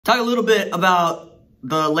Talk a little bit about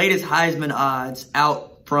the latest Heisman odds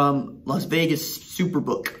out from Las Vegas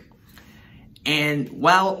Superbook. And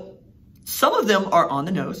while some of them are on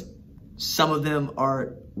the nose, some of them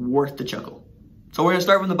are worth the chuckle. So we're going to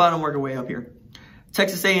start from the bottom, work our way up here.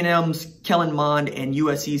 Texas A&M's Kellen Mond and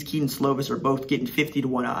USC's Keaton Slovis are both getting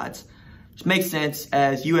 50-1 odds, which makes sense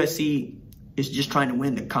as USC is just trying to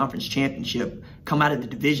win the conference championship, come out of the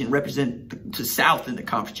division, represent the South in the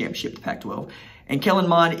conference championship, the Pac-12. And Kellen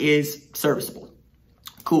Mond is serviceable.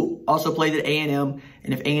 Cool. Also played at A&M,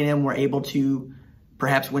 and if A&M were able to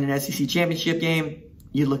perhaps win an SEC championship game,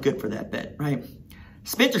 you'd look good for that bet, right?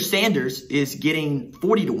 Spencer Sanders is getting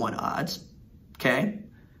 40-1 odds, okay?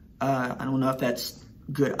 I don't know if that's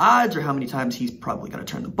good odds or how many times he's probably going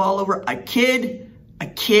to turn the ball over. I kid,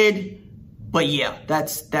 but yeah,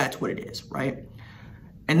 that's what it is, right?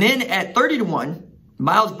 And then at 30-1,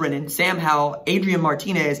 Miles Brennan, Sam Howell, Adrian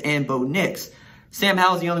Martinez, and Bo Nix. Sam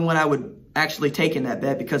Howell is the only one I would actually take in that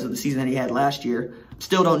bet because of the season that he had last year.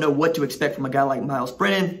 Still don't know what to expect from a guy like Miles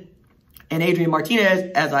Brennan. And Adrian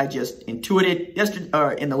Martinez, as I just intuited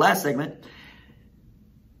yesterday, in the last segment,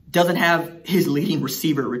 doesn't have his leading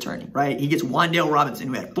receiver returning, right? He gets Wan'Dale Robinson,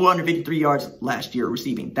 who had 453 yards last year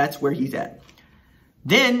receiving. That's where he's at.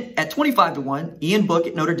 Then at 25-1, Ian Book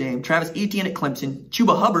at Notre Dame, Travis Etienne at Clemson,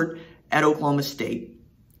 Chuba Hubbard at Oklahoma State,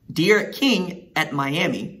 De'Aaron King at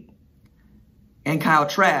Miami, and Kyle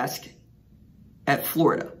Trask at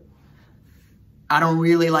Florida. I don't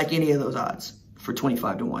really like any of those odds for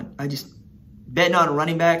 25-1. I just betting on a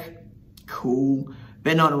running back, cool.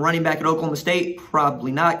 Betting on a running back at Oklahoma State,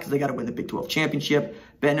 probably not because they got to win the Big 12 championship.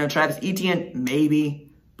 Betting on Travis Etienne,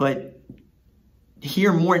 maybe, but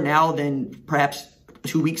here more now than perhaps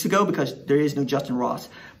 2 weeks ago because there is no Justin Ross,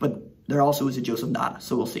 but there also is a Joseph Nada,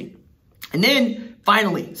 so we'll see. And then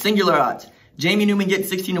finally, singular odds. Jamie Newman getting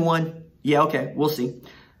 16-1. Yeah, okay, we'll see.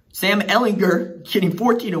 Sam Ehlinger getting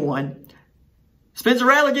 14-1. Spencer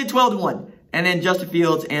Rattler getting 12-1. And then Justin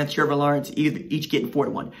Fields and Trevor Lawrence each getting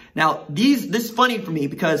 4-1. Now, this is funny for me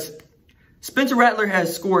because Spencer Rattler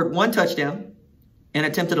has scored 1 touchdown and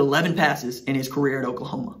attempted 11 passes in his career at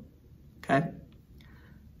Oklahoma. Okay?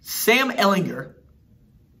 Sam Ehlinger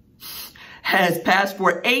has passed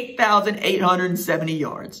for 8,870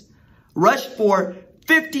 yards, rushed for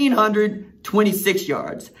 1,526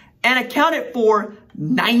 yards, and accounted for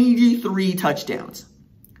 93 touchdowns.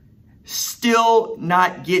 Still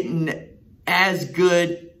not getting as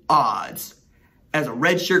good odds as a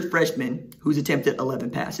redshirt freshman who's attempted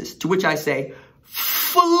 11 passes. To which I say,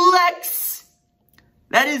 flex.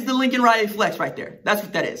 That is the Lincoln Riley flex right there. That's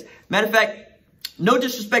what that is. Matter of fact, no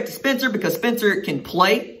disrespect to Spencer because Spencer can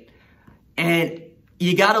play. And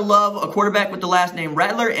you got to love a quarterback with the last name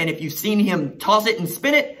Rattler. And if you've seen him toss it and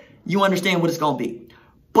spin it, you understand what it's going to be.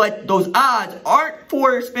 But those odds aren't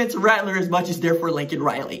for Spencer Rattler as much as they're for Lincoln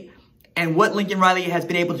Riley. And what Lincoln Riley has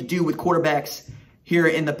been able to do with quarterbacks here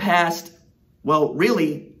in the past, well,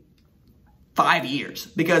 really 5 years.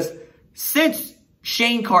 Because since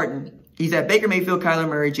Shane Carton, he's at Baker Mayfield, Kyler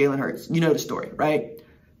Murray, Jalen Hurts. You know the story, right?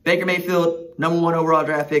 Baker Mayfield, #1 overall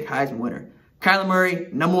draft pick, Heisman winner. Kyler Murray,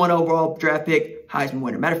 #1 overall draft pick, Heisman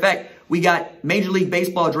winner. Matter of fact, we got Major League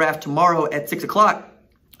Baseball draft tomorrow at 6 o'clock.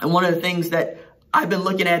 And one of the things that I've been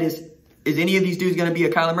looking at is any of these dudes going to be a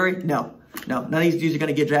Kyler Murray? No. No, none of these dudes are going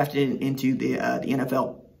to get drafted into the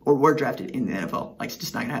NFL or were drafted in the NFL. Like, it's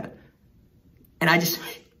just not going to happen. And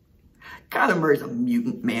Kyler Murray's a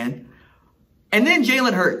mutant, man. And then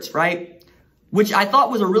Jalen Hurts, right? Which I thought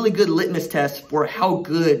was a really good litmus test for how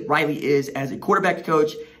good Riley is as a quarterback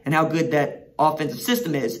coach and how good that offensive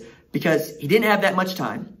system is because he didn't have that much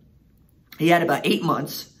time. He had about 8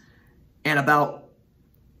 months and about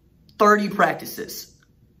 30 practices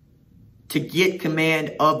to get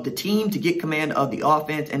command of the team, to get command of the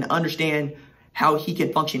offense, and understand how he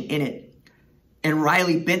can function in it. And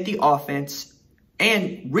Riley bent the offense,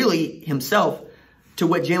 and really himself, to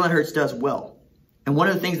what Jalen Hurts does well. And one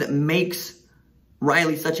of the things that makes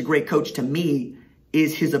Riley such a great coach to me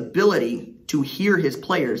is his ability to hear his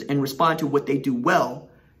players and respond to what they do well,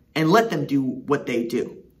 and let them do what they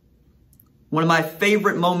do. One of my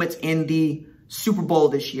favorite moments in the Super Bowl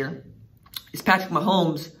this year is Patrick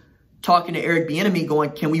Mahomes talking to Eric Bieniemy going,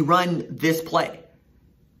 can we run this play?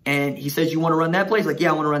 And he says, you want to run that play? He's like, yeah,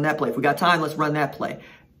 I want to run that play. If we got time, let's run that play.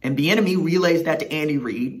 And Bieniemy relays that to Andy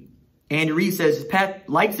Reid. Andy Reid says, if Pat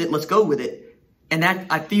likes it, let's go with it. And that,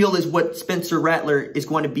 I feel, is what Spencer Rattler is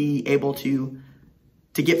going to be able to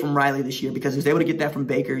get from Riley this year because he was able to get that from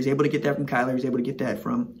Baker. He's able to get that from Kyler. He's able to get that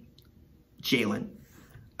from Jalen.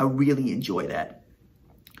 I really enjoy that.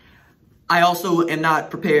 I also am not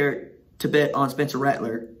prepared to bet on Spencer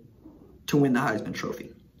Rattler to win the Heisman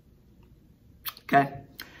Trophy. okay?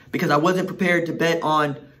 Because I wasn't prepared to bet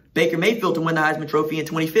on Baker Mayfield to win the Heisman Trophy in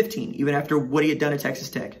 2015, even after what he had done at Texas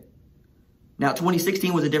Tech. Now,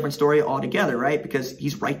 2016 was a different story altogether, right? Because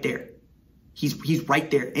he's right there. He's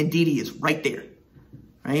right there. Indeed, he is right there,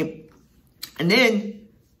 right? And then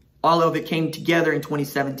all of it came together in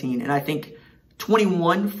 2017. And I think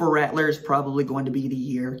 21 for Rattler is probably going to be the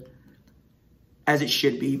year, as it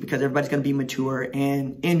should be, because everybody's going to be mature.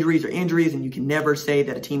 And injuries are injuries, and you can never say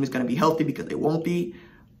that a team is going to be healthy because they won't be.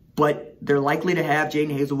 But they're likely to have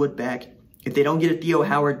Jaden Hazelwood back. If they don't get a Theo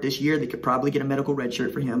Howard this year, they could probably get a medical red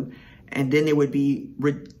shirt for him. And then they would be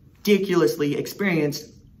ridiculously experienced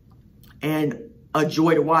and a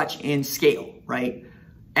joy to watch and scale, right?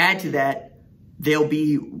 Add to that, they'll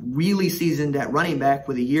be really seasoned at running back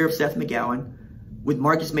with a year of Seth McGowan, with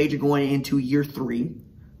Marcus Major going into year 3,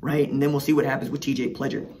 right? And then we'll see what happens with TJ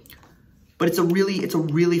Pledger. But it's a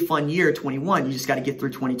really fun year, 21. You just got to get through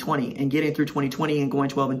 2020. And getting through 2020 and going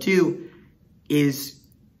 12-2 is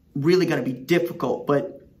really going to be difficult.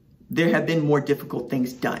 But there have been more difficult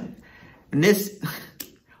things done. And this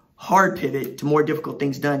hard pivot to more difficult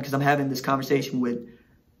things done, because I'm having this conversation with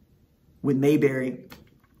Mayberry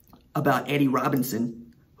about Eddie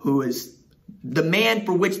Robinson, who is the man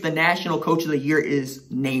for which the National Coach of the Year is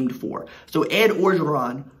named for. So Ed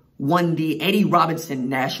Orgeron won the Eddie Robinson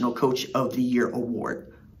National Coach of the Year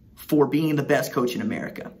award for being the best coach in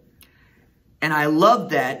America. And I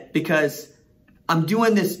love that because I'm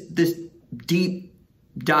doing this deep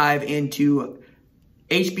dive into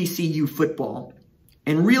HBCU football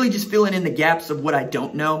and really just filling in the gaps of what I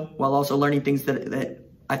don't know, while also learning things that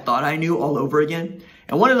I thought I knew all over again.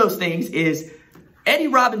 And one of those things is Eddie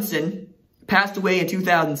Robinson passed away in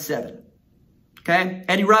 2007. Okay?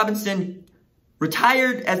 Eddie Robinson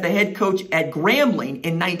retired as the head coach at Grambling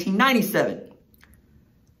in 1997.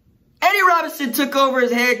 Eddie Robinson took over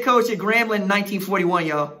as head coach at Grambling in 1941,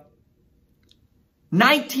 y'all.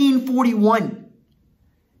 1941.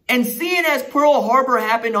 And seeing as Pearl Harbor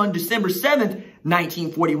happened on December 7th,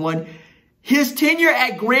 1941, his tenure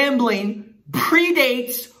at Grambling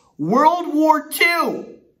predates World War II.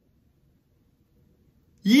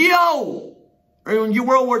 Yo!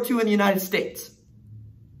 World War II in the United States.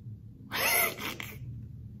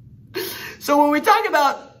 So when we talk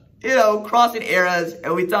about, crossing eras,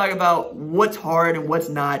 and we talk about what's hard and what's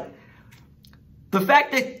not, the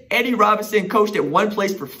fact that Eddie Robinson coached at one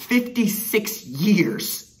place for 56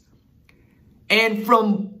 years, and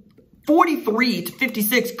from 43 to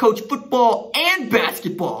 56 coached football and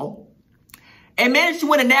basketball, and managed to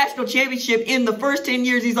win a national championship in the first 10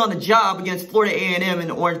 years he's on the job against Florida A&M in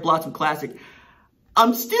the Orange Blossom Classic,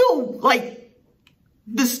 I'm still like,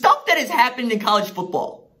 the stuff that has happened in college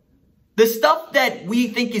football, the stuff that we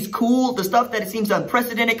think is cool, the stuff that it seems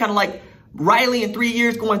unprecedented, kind of like Riley in 3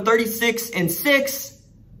 years going 36-6.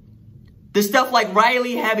 The stuff like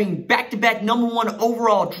Riley having back-to-back #1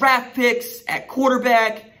 overall draft picks at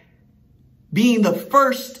quarterback, being the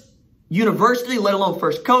first university, let alone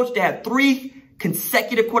first coach, to have 3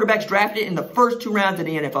 consecutive quarterbacks drafted in the first 2 rounds of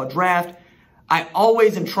the NFL draft. I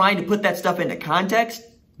always am trying to put that stuff into context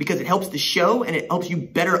because it helps the show and it helps you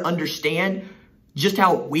better understand just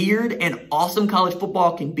how weird and awesome college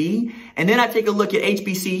football can be. And then I take a look at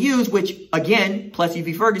HBCUs, which, again, Plessy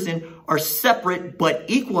v. Ferguson, are separate but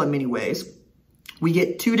equal in many ways. We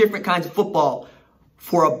get 2 different kinds of football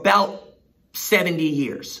for about 70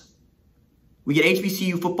 years. We get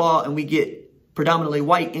HBCU football and we get predominantly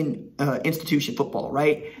white institution football,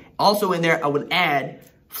 right? Also in there, I would add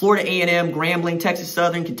Florida A&M, Grambling, Texas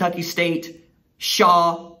Southern, Kentucky State,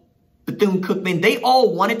 Shaw, Bethune-Cookman. They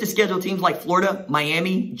all wanted to schedule teams like Florida,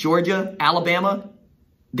 Miami, Georgia, Alabama.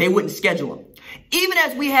 They wouldn't schedule them. Even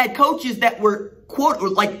as we had coaches that were,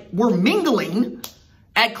 were mingling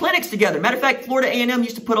at clinics together. Matter of fact, Florida A&M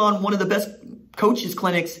used to put on one of the best coaches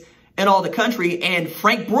clinics in all the country, and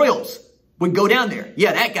Frank Broyles would go down there.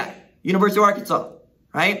 Yeah, that guy. University of Arkansas,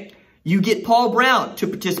 right? You get Paul Brown to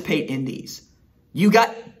participate in these. You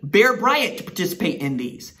got Bear Bryant to participate in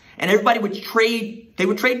these. And everybody would trade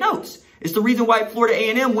notes. It's the reason why Florida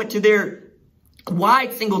A&M went to their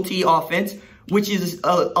wide single T offense, which is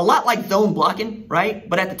a lot like zone blocking, right?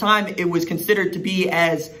 But at the time, it was considered to be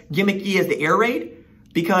as gimmicky as the air raid,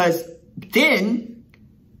 because then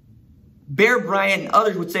Bear Bryant and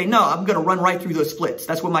others would say, no, I'm going to run right through those splits.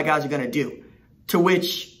 That's what my guys are going to do. To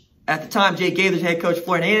which, at the time, Jay Gaither's head coach,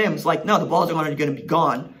 Florida A&M, was like, no, the balls are going to be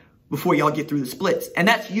gone before y'all get through the splits. And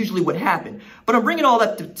that's usually what happened. But I'm bringing all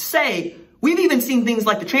that to say, we've even seen things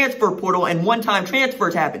like the transfer portal and one-time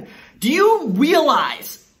transfers happen. Do you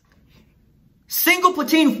realize single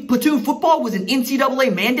platoon football was an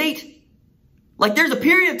NCAA mandate? Like, there's a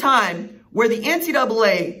period of time where the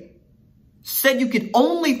NCAA said you could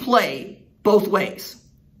only play both ways.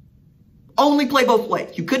 Only play both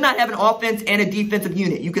ways. You could not have an offense and a defensive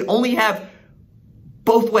unit. You could only have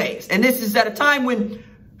both ways. And this is at a time when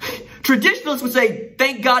traditionalists would say,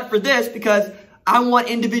 thank God for this, because I want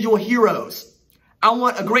individual heroes. I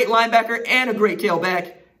want a great linebacker and a great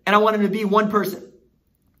tailback, and I want them to be one person.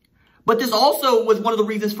 But this also was one of the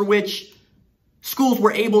reasons for which schools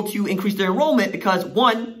were able to increase their enrollment, because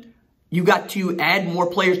one, you got to add more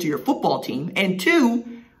players to your football team, and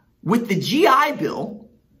two, with the GI Bill,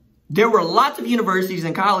 there were lots of universities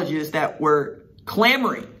and colleges that were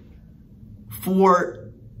clamoring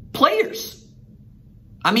for players.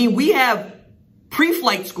 I mean, we have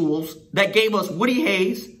pre-flight schools that gave us Woody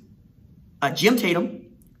Hayes, Jim Tatum,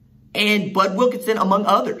 and Bud Wilkinson, among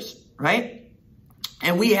others, right?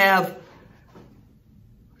 And we have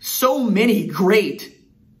so many great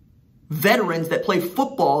veterans that played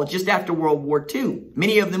football just after World War II.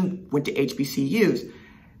 Many of them went to HBCUs.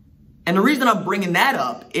 And the reason I'm bringing that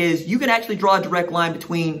up is you can actually draw a direct line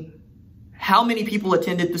between how many people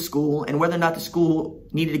attended the school and whether or not the school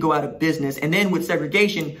needed to go out of business. And then with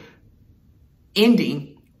segregation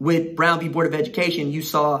ending with Brown v. Board of Education, you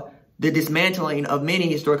saw the dismantling of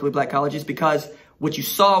many historically black colleges, because what you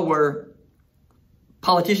saw were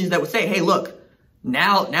politicians that would say, hey, look,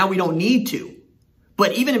 now we don't need to.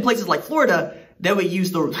 But even in places like Florida, they would use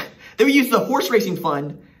the horse racing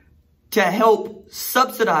fund to help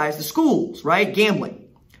subsidize the schools, right? Gambling.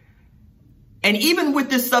 And even with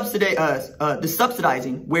this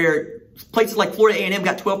subsidizing, where places like Florida A&M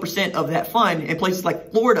got 12% of that fund, and places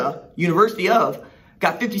like Florida University of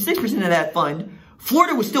got 56% of that fund,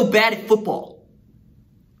 Florida was still bad at football.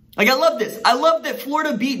 Like, I love this. I love that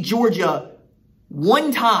Florida beat Georgia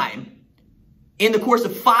one time in the course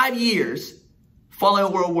of 5 years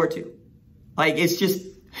following World War II. Like, it's just...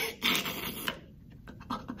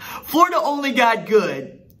 Florida only got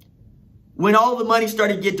good when all the money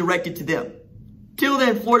started to get directed to them. Till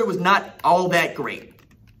then, Florida was not all that great.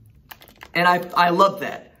 And I love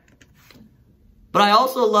that. But I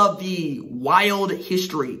also love the wild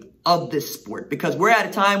history of this sport, because we're at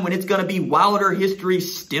a time when it's going to be wilder history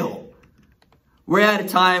still. We're at a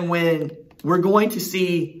time when we're going to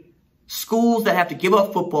see schools that have to give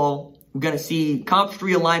up football. We're going to see conference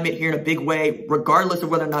realignment here in a big way, regardless of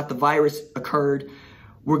whether or not the virus occurred.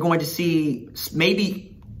 We're going to see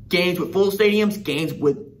maybe games with full stadiums, games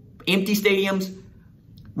with empty stadiums.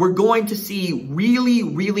 We're going to see really,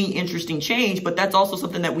 really interesting change, but that's also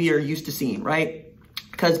something that we are used to seeing, right?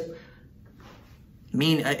 Because, I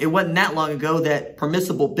mean, it wasn't that long ago that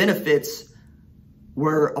permissible benefits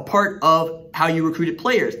were a part of how you recruited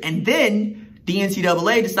players. And then the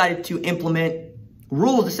NCAA decided to implement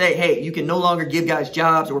rules to say, hey, you can no longer give guys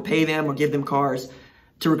jobs or pay them or give them cars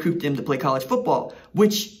to recruit them to play college football,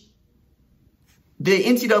 which the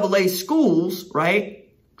NCAA schools,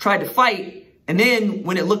 right, tried to fight. And then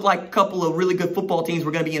when it looked like a couple of really good football teams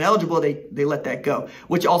were going to be ineligible, they let that go,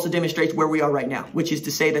 which also demonstrates where we are right now, which is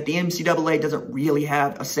to say that the NCAA doesn't really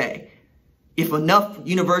have a say. If enough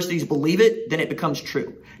universities believe it, then it becomes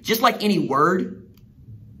true. Just like any word.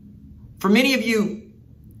 For many of you,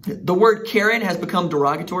 the word Karen has become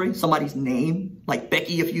derogatory, somebody's name, like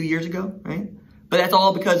Becky a few years ago, right? But that's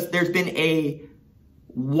all because there's been a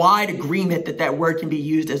wide agreement that that word can be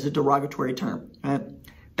used as a derogatory term, right?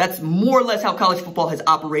 That's more or less how college football has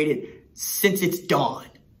operated since its dawn.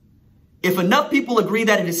 If enough people agree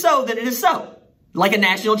that it is so, then it is so. Like a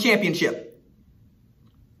national championship.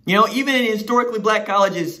 You know, even in historically black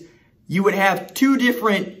colleges, you would have 2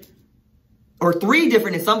 different, or 3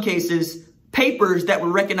 different in some cases, papers that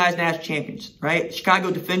would recognize national champions, right?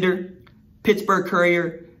 Chicago Defender, Pittsburgh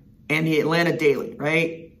Courier, and the Atlanta Daily,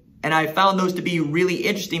 right? And I found those to be really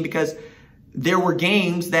interesting because there were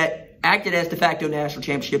games that acted as de facto national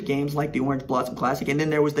championship games, like the Orange Blossom Classic. And then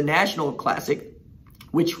there was the National Classic,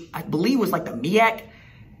 which I believe was like the MEAC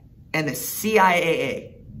and the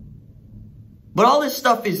CIAA. But all this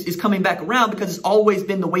stuff is coming back around because it's always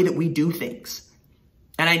been the way that we do things.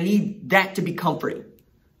 And I need that to be comforting,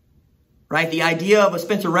 right? The idea of a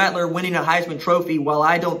Spencer Rattler winning a Heisman Trophy, while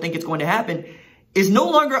I don't think it's going to happen, is no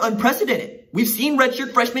longer unprecedented. We've seen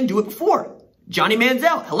redshirt freshmen do it before. Johnny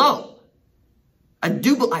Manziel, hello. I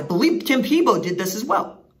believe Tim Tebow did this as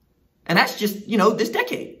well. And that's just, you know, this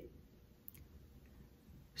decade.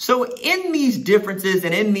 So in these differences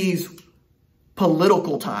and in these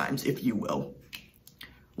political times, if you will,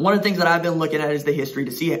 one of the things that I've been looking at is the history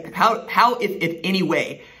to see how if any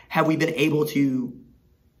way, have we been able to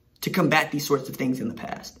combat these sorts of things in the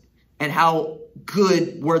past? And how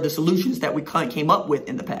good were the solutions that we came up with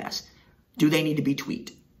in the past? Do they need to be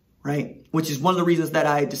tweaked? right? Which is one of the reasons that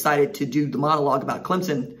I decided to do the monologue about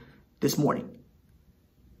Clemson this morning.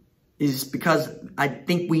 Is because I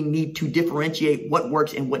think we need to differentiate what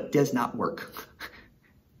works and what does not work.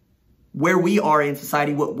 Where we are in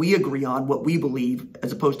society, what we agree on, what we believe,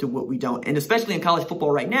 as opposed to what we don't. And especially in college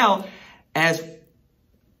football right now, as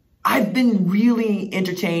I've been really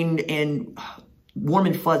entertained and warm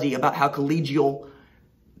and fuzzy about how collegial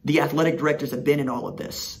the athletic directors have been in all of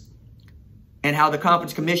this. And how the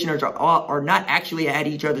conference commissioners are not actually at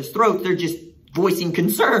each other's throats. They're just voicing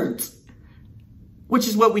concerns. Which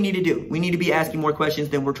is what we need to do. We need to be asking more questions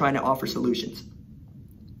than we're trying to offer solutions.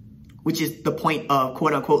 Which is the point of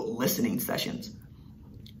quote unquote listening sessions.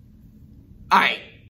 All right.